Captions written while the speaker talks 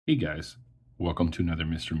Hey guys, welcome to another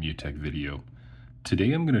Mr. Mutech video.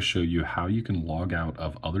 Today I'm going to show you how you can log out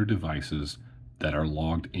of other devices that are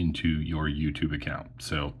logged into your YouTube account.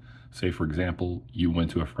 So say for example, you went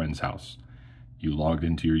to a friend's house, you logged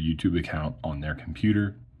into your YouTube account on their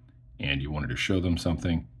computer and you wanted to show them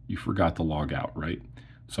something, you forgot to log out, right?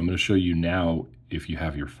 So I'm going to show you now if you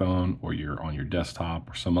have your phone or you're on your desktop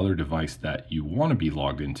or some other device that you want to be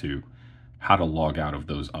logged into, how to log out of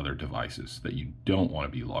those other devices that you don't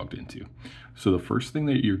want to be logged into. So the first thing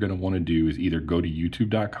that you're going to want to do is either go to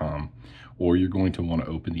youtube.com or you're going to want to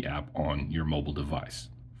open the app on your mobile device.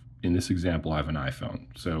 In this example, I have an iPhone.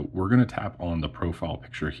 So we're going to tap on the profile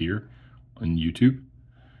picture here on YouTube.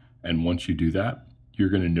 And once you do that, you're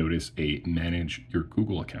going to notice a manage your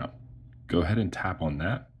Google account. Go ahead and tap on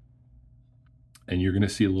that. And you're going to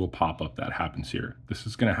see a little pop-up that happens here. This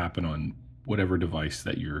is going to happen on whatever device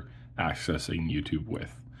that you're accessing YouTube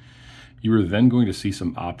with. You are then going to see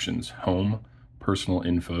some options: home, personal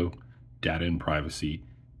info, data and privacy,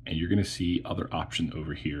 and you're going to see other options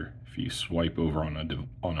over here. If you swipe over on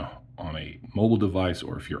a mobile device,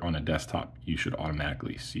 or if you're on a desktop, you should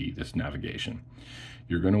automatically see this navigation.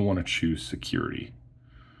 You're going to want to choose security.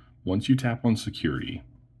 Once you tap on security,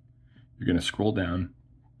 you're going to scroll down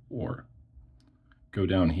or go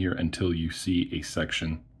down here until you see a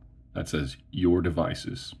section that says your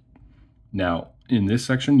devices. Now, in this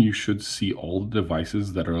section, you should see all the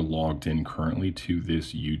devices that are logged in currently to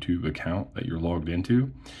this YouTube account that you're logged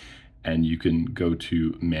into. And you can go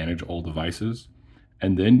to manage all devices,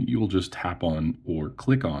 and then you'll just tap on or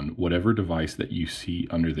click on whatever device that you see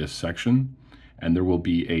under this section, and there will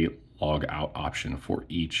be a log out option for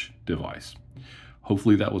each device.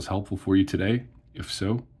 Hopefully that was helpful for you today. If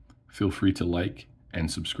so, feel free to like and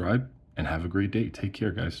subscribe, and have a great day. Take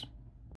care, guys.